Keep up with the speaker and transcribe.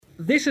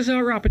This is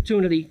our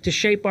opportunity to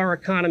shape our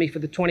economy for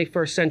the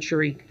 21st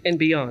century and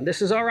beyond.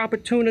 This is our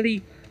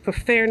opportunity for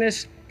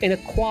fairness and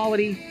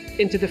equality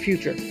into the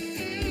future.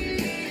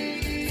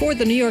 For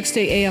the New York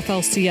State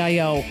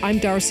AFL-CIO, I'm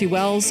Darcy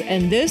Wells,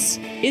 and this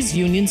is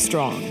Union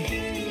Strong.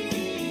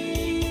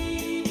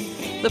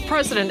 The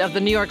president of the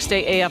New York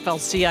State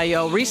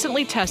AFL-CIO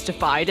recently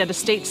testified at a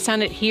state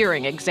Senate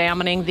hearing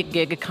examining the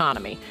gig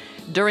economy.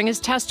 During his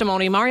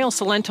testimony, Mario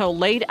Cilento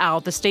laid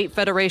out the state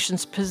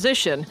federation's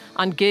position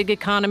on gig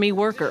economy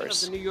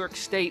workers. The New York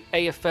State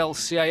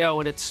AFL-CIO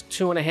and its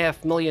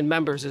 2.5 million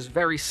members is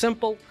very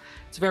simple.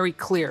 It's very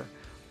clear.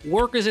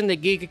 Workers in the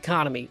gig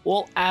economy,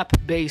 all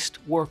app-based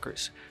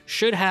workers,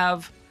 should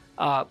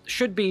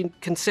be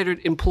considered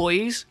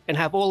employees and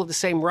have all of the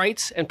same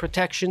rights and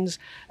protections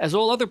as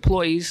all other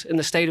employees in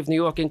the state of New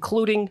York,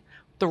 including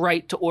the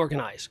right to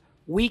organize.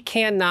 We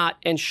cannot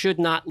and should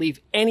not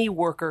leave any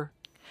worker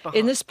behind.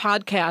 In this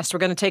podcast, we're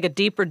going to take a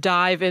deeper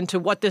dive into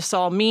what this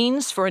all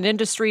means for an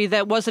industry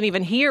that wasn't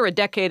even here a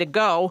decade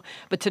ago,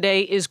 but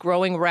today is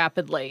growing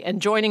rapidly.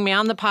 And joining me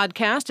on the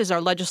podcast is our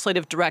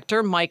legislative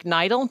director, Mike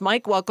Neidl.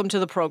 Mike, welcome to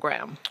the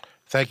program.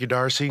 Thank you,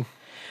 Darcy.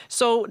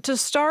 So to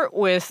start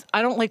with,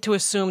 I don't like to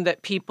assume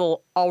that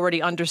people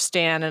already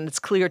understand and it's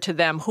clear to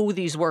them who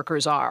these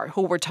workers are,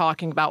 who we're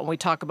talking about when we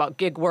talk about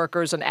gig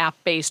workers and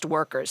app-based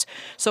workers.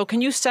 So can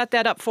you set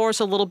that up for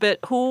us a little bit?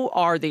 Who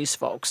are these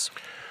folks?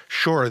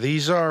 Sure.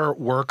 These are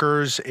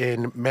workers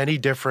in many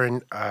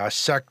different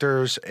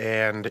sectors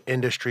and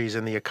industries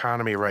in the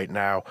economy right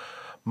now.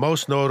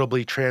 Most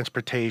notably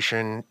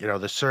transportation,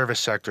 the service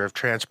sector of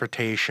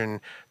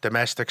transportation,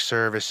 domestic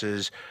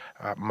services,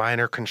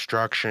 minor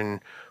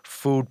construction,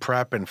 food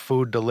prep and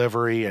food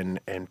delivery and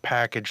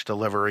package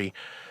delivery.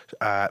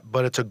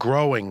 But it's a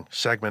growing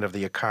segment of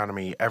the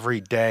economy. Every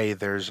day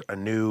there's a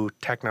new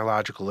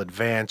technological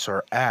advance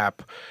or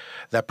app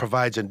that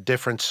provides a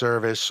different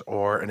service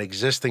or an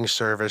existing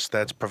service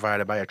that's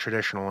provided by a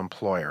traditional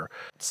employer.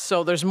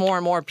 So there's more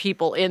and more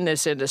people in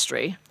this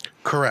industry.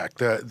 Correct.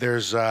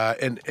 There's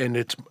and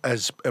it's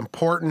as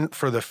important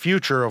for the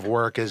future of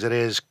work as it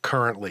is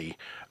currently,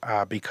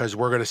 because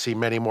we're going to see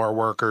many more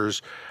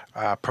workers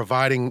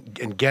providing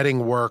and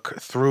getting work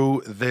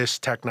through this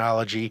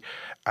technology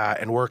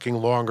and working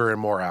longer and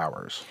more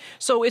hours.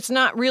 So it's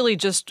not really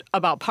just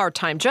about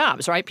part-time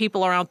jobs, right?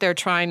 People are out there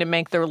trying to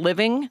make their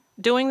living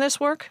doing this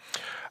work?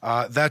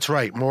 That's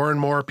right. More and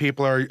more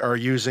people are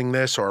using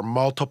this or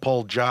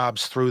multiple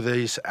jobs through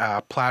these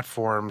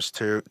platforms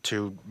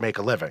to make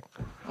a living.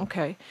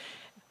 Okay.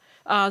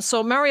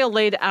 So Mario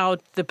laid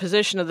out the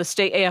position of the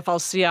state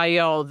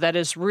AFL-CIO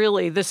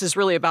this is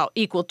really about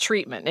equal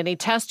treatment. And he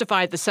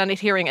testified at the Senate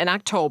hearing in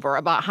October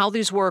about how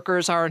these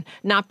workers are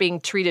not being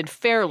treated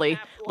fairly.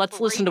 Let's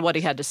listen to what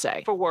he had to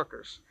say. For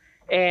workers.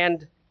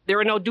 And there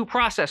are no due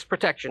process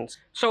protections.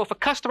 So if a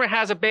customer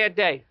has a bad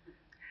day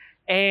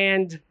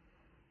and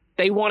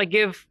they want to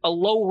give a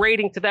low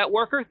rating to that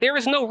worker, there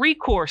is no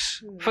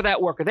recourse for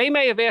that worker. They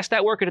may have asked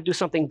that worker to do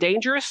something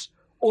dangerous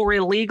or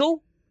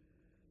illegal,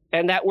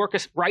 and that worker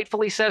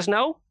rightfully says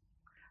no.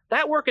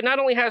 That worker not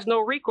only has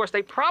no recourse,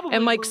 they probably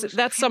And Mike,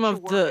 that's some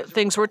of the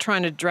things we're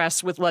trying to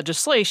address with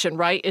legislation,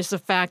 right, is the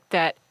fact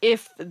that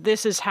if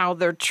this is how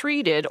they're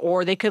treated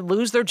or they could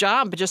lose their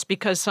job just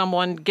because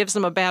someone gives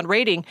them a bad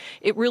rating,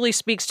 it really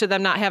speaks to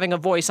them not having a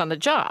voice on the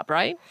job,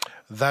 right?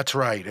 That's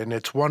right. And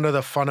it's one of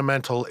the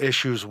fundamental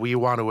issues we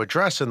want to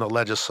address in the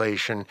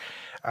legislation.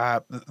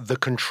 The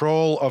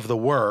control of the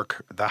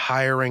work, the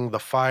hiring, the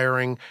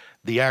firing,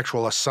 the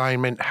actual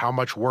assignment, how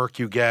much work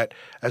you get,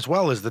 as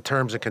well as the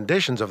terms and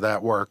conditions of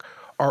that work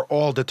are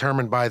all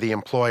determined by the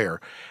employer.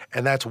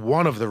 And that's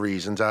one of the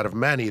reasons out of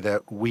many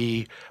that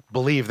we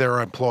believe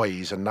they're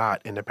employees and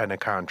not independent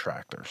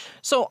contractors.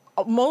 So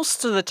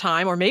most of the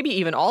time, or maybe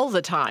even all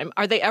the time,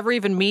 are they ever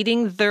even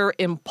meeting their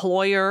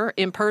employer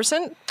in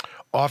person?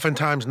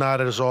 Oftentimes not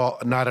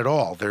at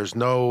all. There's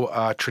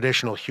no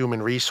traditional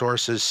human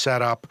resources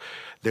set up.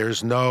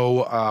 There's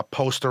no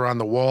poster on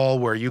the wall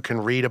where you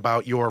can read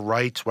about your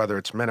rights, whether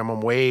it's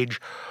minimum wage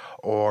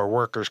or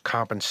workers'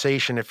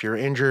 compensation if you're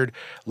injured,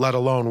 let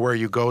alone where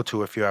you go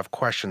to if you have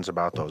questions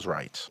about those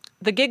rights.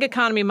 The gig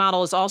economy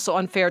model is also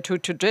unfair to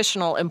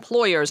traditional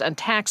employers and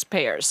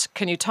taxpayers.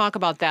 Can you talk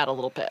about that a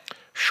little bit?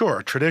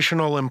 Sure.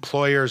 Traditional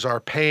employers are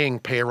paying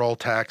payroll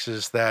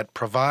taxes that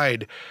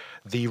provide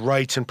the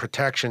rights and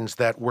protections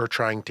that we're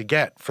trying to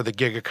get for the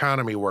gig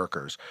economy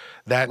workers.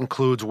 That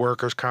includes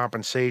workers'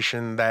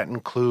 compensation, that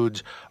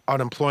includes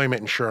unemployment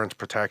insurance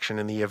protection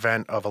in the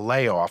event of a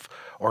layoff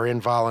or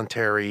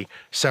involuntary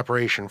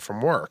separation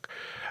from work.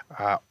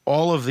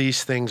 All of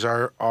these things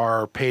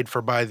are paid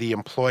for by the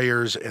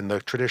employers in the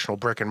traditional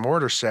brick and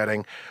mortar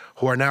setting,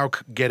 who are now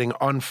getting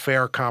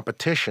unfair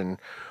competition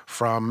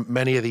from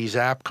many of these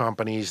app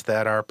companies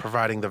that are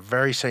providing the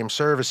very same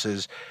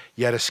services,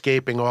 yet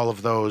escaping all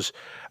of those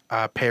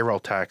payroll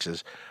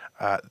taxes.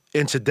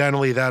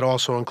 Incidentally, that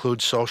also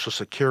includes Social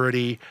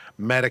Security,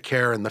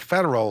 Medicare, and the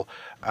federal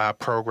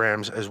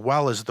programs, as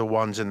well as the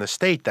ones in the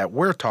state that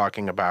we're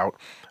talking about.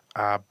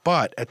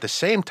 But at the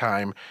same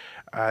time,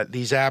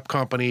 these app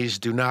companies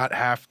do not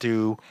have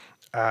to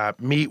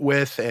meet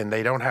with, and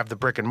they don't have the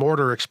brick and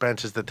mortar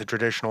expenses that the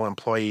traditional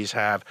employees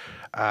have,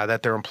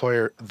 that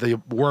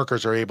the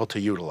workers are able to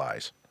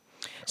utilize.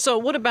 So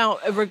what about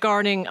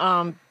regarding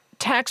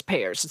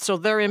taxpayers? So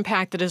they're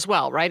impacted as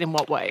well, right? In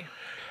what way?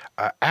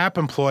 App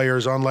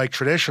employers, unlike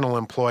traditional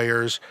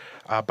employers,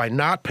 by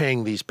not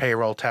paying these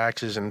payroll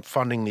taxes and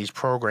funding these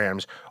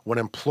programs,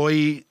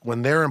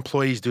 when their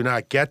employees do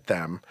not get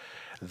them,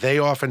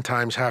 they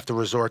oftentimes have to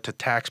resort to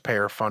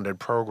taxpayer-funded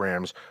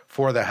programs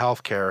for the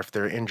health care if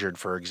they're injured,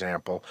 for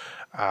example,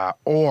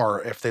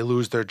 or if they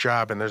lose their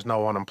job and there's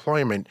no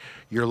unemployment,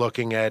 you're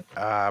looking at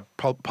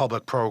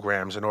public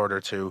programs in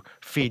order to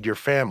feed your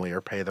family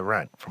or pay the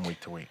rent from week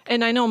to week.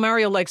 And I know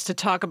Mario likes to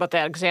talk about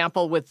that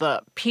example with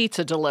the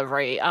pizza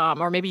delivery,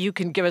 or maybe you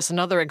can give us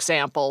another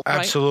example. Right?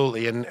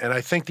 Absolutely, and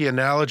I think the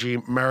analogy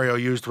Mario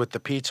used with the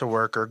pizza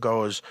worker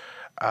goes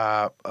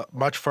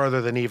much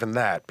further than even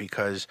that,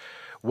 because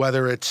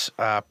whether it's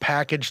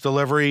package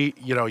delivery,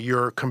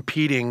 you're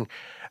competing,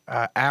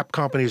 app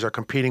companies are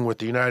competing with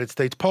the United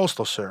States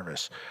Postal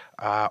Service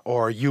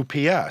or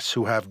UPS,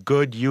 who have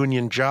good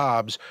union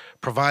jobs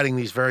providing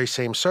these very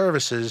same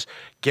services,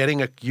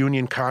 getting a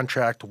union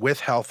contract with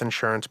health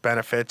insurance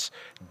benefits,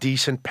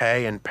 decent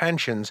pay and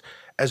pensions,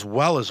 as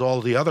well as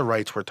all the other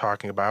rights we're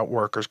talking about,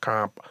 workers'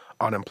 comp,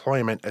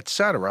 unemployment, et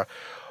cetera,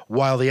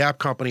 while the app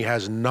company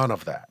has none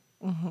of that.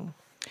 Mm-hmm.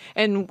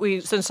 And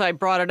since I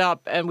brought it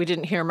up and we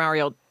didn't hear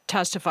Mario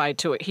testify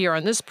to it here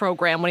on this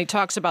program, when he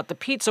talks about the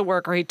pizza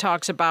worker, he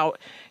talks about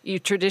you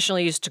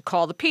traditionally used to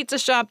call the pizza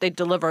shop, they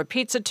deliver a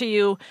pizza to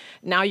you.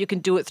 Now you can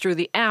do it through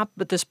the app,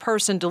 but this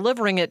person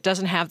delivering it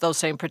doesn't have those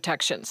same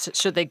protections.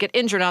 Should they get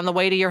injured on the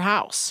way to your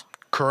house?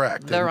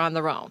 Correct. They're on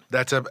their own.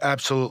 That's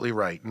absolutely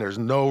right. And there's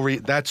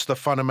that's the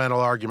fundamental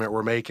argument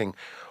we're making.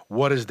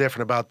 What is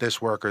different about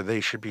this worker? They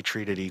should be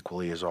treated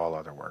equally as all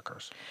other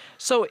workers.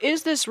 So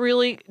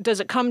does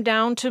it come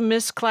down to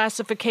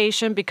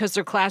misclassification because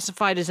they're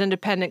classified as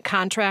independent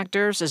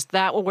contractors? Is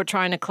that what we're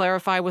trying to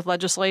clarify with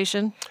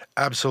legislation?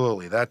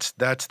 Absolutely. That's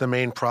the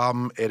main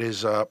problem. It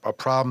is a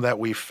problem that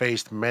we've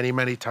faced many,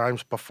 many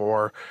times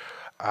before.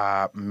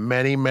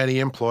 Many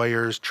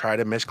employers try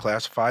to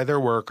misclassify their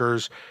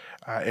workers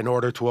in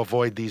order to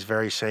avoid these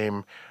very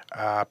same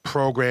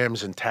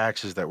programs and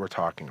taxes that we're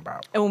talking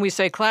about. And when we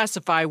say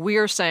classify, we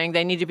are saying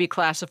they need to be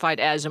classified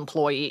as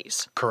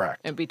employees.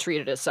 Correct. And be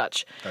treated as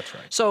such. That's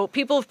right. So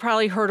people have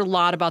probably heard a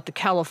lot about the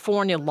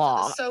California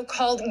law. The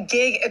so-called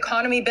gig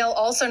economy bill,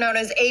 also known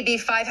as AB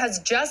 5, has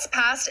just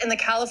passed in the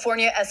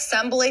California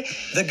Assembly.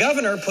 The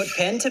governor put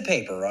pen to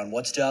paper on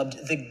what's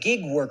dubbed the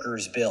gig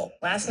workers bill.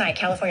 Last night,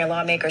 California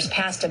lawmakers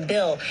passed a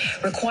bill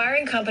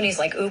requiring companies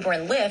like Uber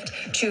and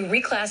Lyft to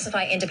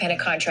reclassify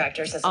independent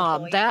contractors as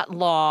employees. That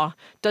law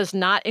does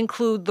not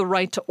include the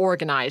right to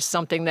organize,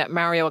 something that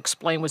Mario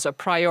explained was a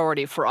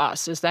priority for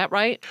us. Is that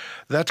right?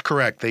 That's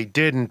correct. They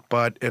didn't,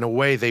 but in a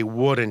way they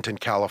wouldn't in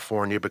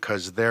California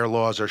because their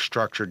laws are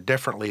structured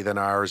differently than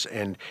ours,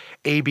 and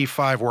AB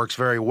 5 works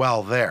very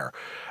well there.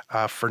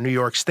 For New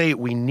York State,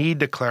 we need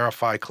to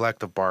clarify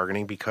collective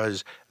bargaining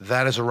because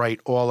that is a right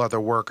all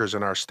other workers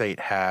in our state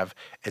have.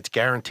 It's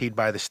guaranteed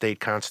by the state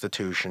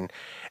constitution,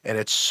 and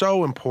it's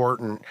so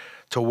important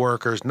to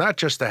workers not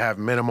just to have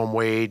minimum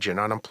wage and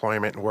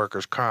unemployment and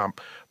workers'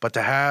 comp, but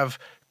to have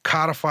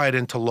codified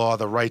into law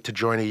the right to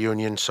join a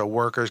union so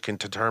workers can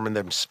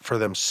determine for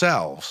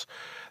themselves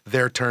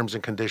their terms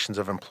and conditions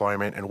of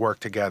employment and work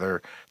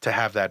together to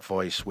have that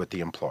voice with the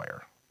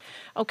employer.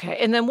 Okay,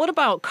 and then what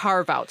about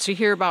carve-outs? You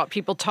hear about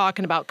people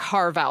talking about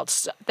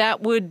carve-outs.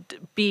 That would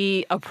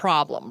be a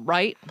problem,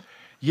 right?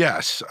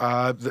 Yes.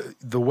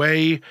 The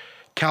way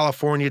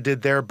California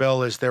did their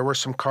bill is there were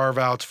some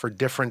carve-outs for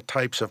different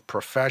types of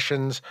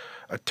professions,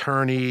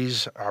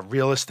 attorneys,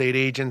 real estate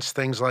agents,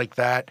 things like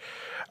that.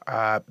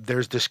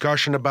 There's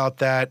discussion about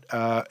that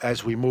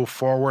as we move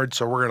forward,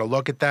 so we're going to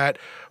look at that.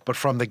 But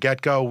from the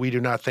get-go, we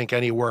do not think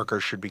any worker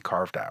should be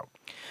carved out.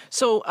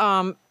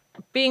 So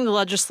being the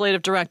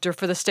legislative director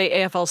for the state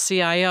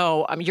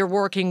AFL-CIO, you're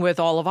working with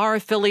all of our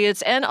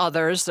affiliates and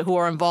others who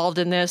are involved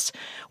in this.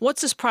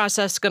 What's this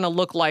process going to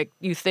look like,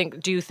 do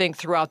you think,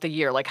 throughout the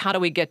year? Like, how do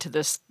we get to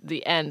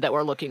the end that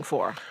we're looking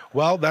for?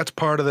 Well, that's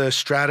part of the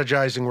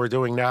strategizing we're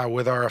doing now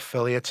with our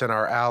affiliates and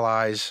our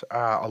allies.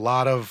 A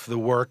lot of the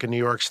work in New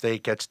York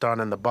State gets done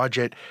in the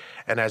budget.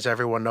 And as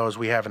everyone knows,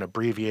 we have an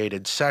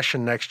abbreviated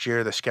session next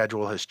year. The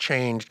schedule has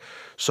changed.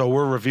 So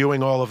we're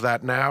reviewing all of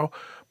that now.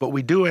 But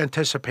we do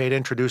anticipate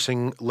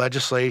introducing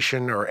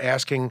legislation or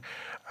asking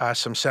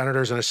some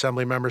senators and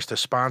assembly members to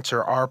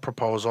sponsor our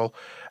proposal.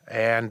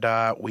 And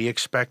we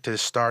expect to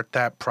start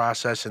that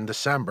process in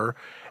December.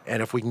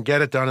 And if we can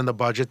get it done in the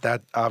budget,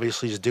 that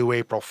obviously is due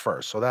April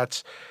 1st. So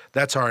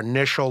that's our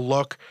initial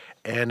look.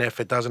 And if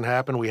it doesn't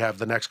happen, we have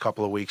the next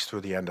couple of weeks through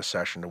the end of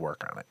session to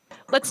work on it.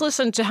 Let's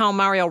listen to how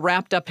Mario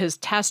wrapped up his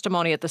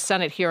testimony at the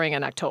Senate hearing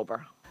in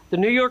October. The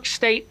New York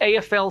State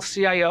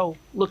AFL-CIO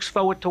looks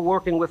forward to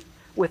working with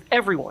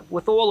everyone,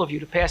 with all of you,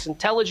 to pass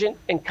intelligent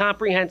and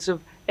comprehensive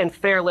and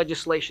fair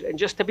legislation. And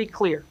just to be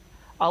clear,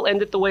 I'll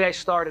end it the way I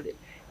started it.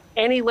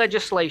 Any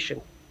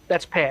legislation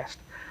that's passed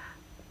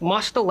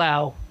must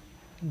allow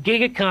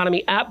gig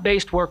economy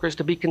app-based workers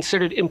to be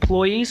considered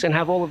employees and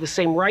have all of the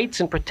same rights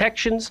and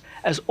protections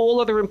as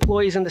all other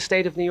employees in the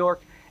state of New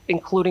York,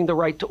 including the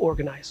right to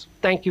organize.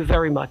 Thank you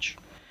very much.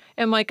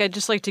 And Mike, I'd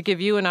just like to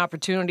give you an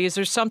opportunity. Is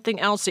there something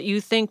else that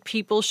you think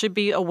people should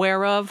be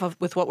aware of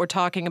with what we're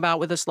talking about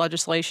with this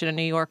legislation in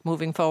New York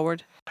moving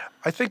forward?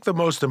 I think the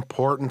most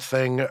important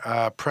thing,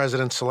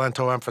 President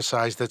Cilento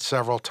emphasized it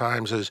several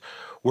times, is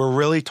we're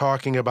really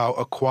talking about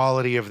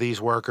equality of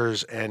these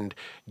workers and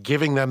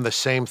giving them the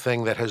same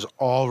thing that has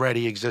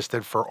already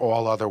existed for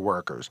all other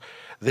workers.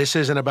 This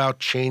isn't about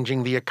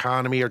changing the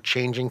economy or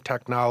changing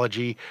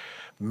technology.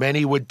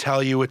 Many would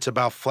tell you it's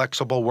about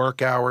flexible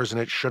work hours and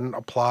it shouldn't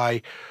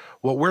apply.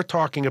 What we're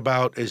talking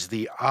about is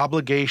the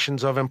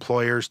obligations of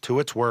employers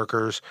to its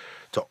workers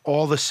to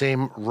all the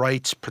same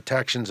rights,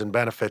 protections, and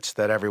benefits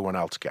that everyone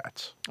else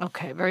gets.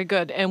 Okay, very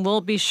good. And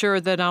we'll be sure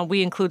that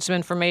we include some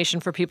information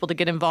for people to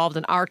get involved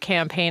in our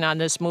campaign on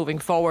this moving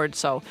forward.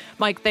 So,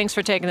 Mike, thanks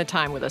for taking the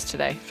time with us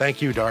today.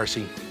 Thank you,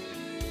 Darcy.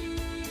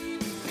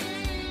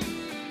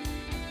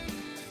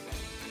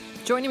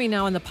 Joining me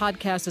now on the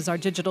podcast is our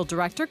digital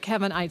director,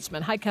 Kevin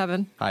Eitzman. Hi,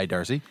 Kevin. Hi,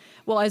 Darcy.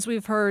 Well, as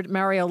we've heard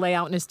Mario lay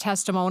out in his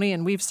testimony,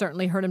 and we've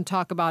certainly heard him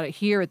talk about it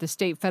here at the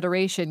State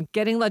Federation,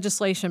 getting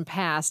legislation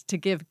passed to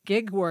give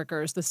gig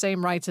workers the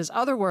same rights as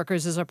other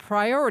workers is a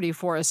priority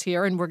for us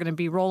here, and we're going to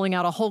be rolling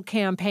out a whole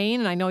campaign,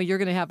 and I know you're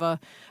going to have a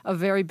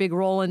very big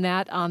role in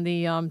that on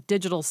the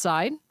digital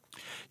side.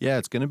 Yeah,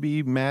 it's going to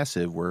be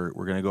massive. We're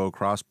going to go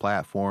across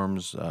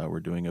platforms.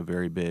 We're doing a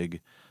very big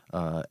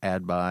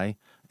ad buy,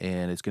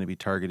 and it's going to be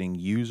targeting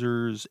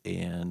users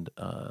and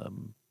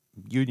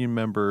union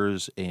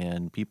members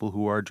and people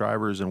who are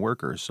drivers and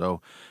workers.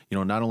 So,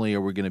 not only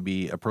are we going to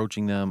be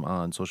approaching them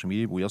on social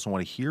media, but we also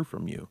want to hear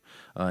from you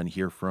and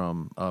hear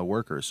from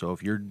workers. So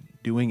if you're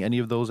doing any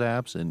of those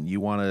apps and you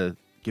want to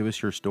give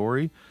us your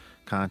story,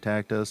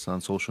 contact us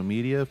on social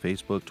media,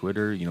 Facebook,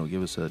 Twitter,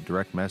 give us a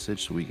direct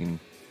message so we can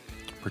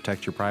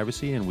protect your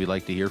privacy, and we'd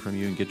like to hear from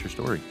you and get your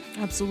story.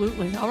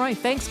 Absolutely. All right.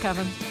 Thanks,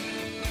 Kevin.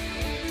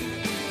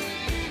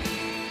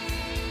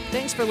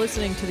 Thanks for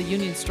listening to the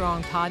Union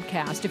Strong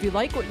podcast. If you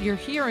like what you're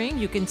hearing,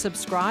 you can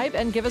subscribe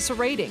and give us a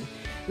rating.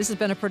 This has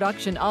been a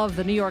production of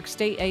the New York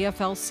State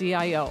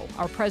AFL-CIO.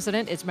 Our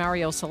president is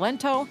Mario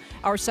Cilento.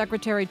 Our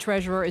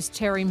secretary-treasurer is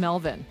Terry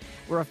Melvin.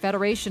 We're a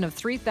federation of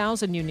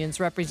 3,000 unions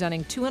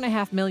representing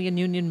 2.5 million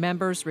union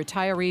members,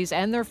 retirees,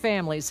 and their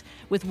families,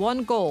 with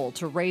one goal: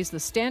 to raise the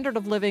standard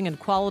of living and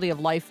quality of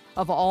life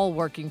of all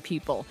working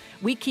people.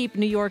 We keep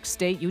New York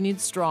State union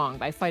strong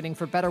by fighting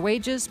for better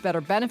wages,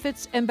 better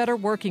benefits, and better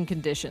working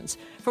conditions.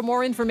 For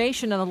more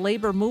information on the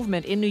labor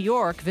movement in New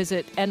York,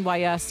 visit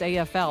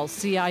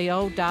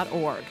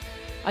nysaflcio.org.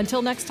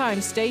 Until next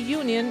time, stay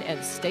union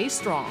and stay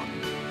strong.